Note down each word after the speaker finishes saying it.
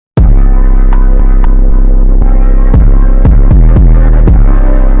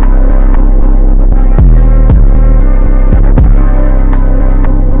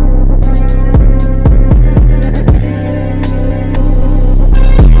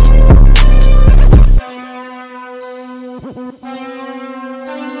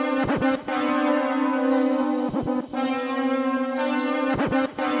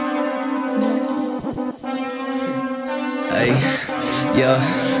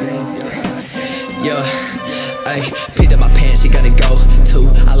Yeah, ayy, picked up my pants, she gotta go too.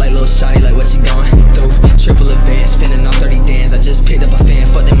 I like little shawty, like what you going through. Triple advance, spending on 30 bands. I just picked up a fan,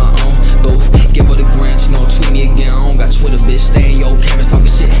 fucked in my own booth. Give her the grant, you gon' tweet me again. I don't got Twitter, bitch. Stay in your cameras talking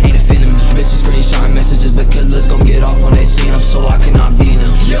shit, ain't offending me. Bitches screenshot messages because let's gon' get off on that scene. I'm so I cannot be them.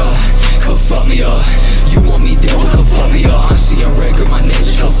 Yeah, come fuck me up. You want me dead, well come fuck me up. I see a record, my name,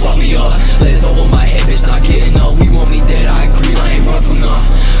 just come fuck me up. Legs over my head, bitch, not getting up. We want me dead, I agree, I ain't run from none.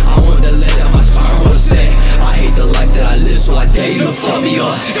 I want to let out my spine, what's that? I hate the life that I live, so I dare you to fuck me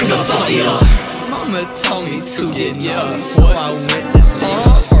up. Come fuck me up. Mama told me to get young, so I went to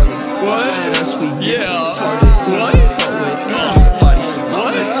What? Once we get Yeah. What?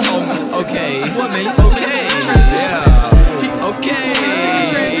 What? Told me, okay. What, man? You told me Yeah. Okay.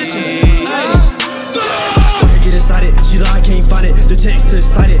 Get excited, she lie, I can't find it. The text is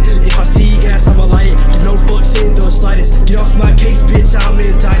excited. If I see gas, I'ma light it. Give no fucks in the slightest. Get off my case, bitch, I'm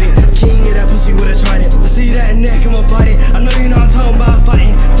indicted. King of that pussy would've tried it. I see that neck, I'ma bite it. I know you know I'm talking about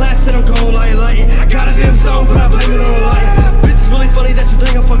fighting. Flash said I'm going like lighting. I got a damn song, but I blame it on lying. Bitch, it's really funny that you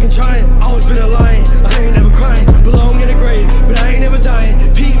think I'm fucking trying. Always been a lion, I ain't never crying. Belong in the grave, but I ain't never dying.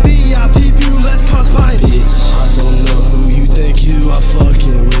 Peep me, I peep you, let's cause fine. Bitch, I don't know who you think you are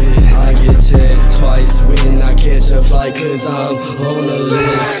fucking with. I get tagged twice when I catch a flight, cause I'm on the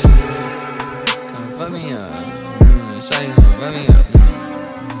list. Fuck me up. Show you, fuck me up.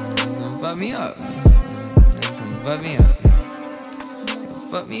 Fuck me up. Fuck me up.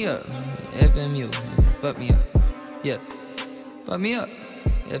 Fuck me up. FMU. Fuck me up. Yeah. Fuck me up.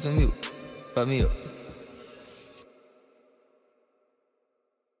 FMU. Fuck me up.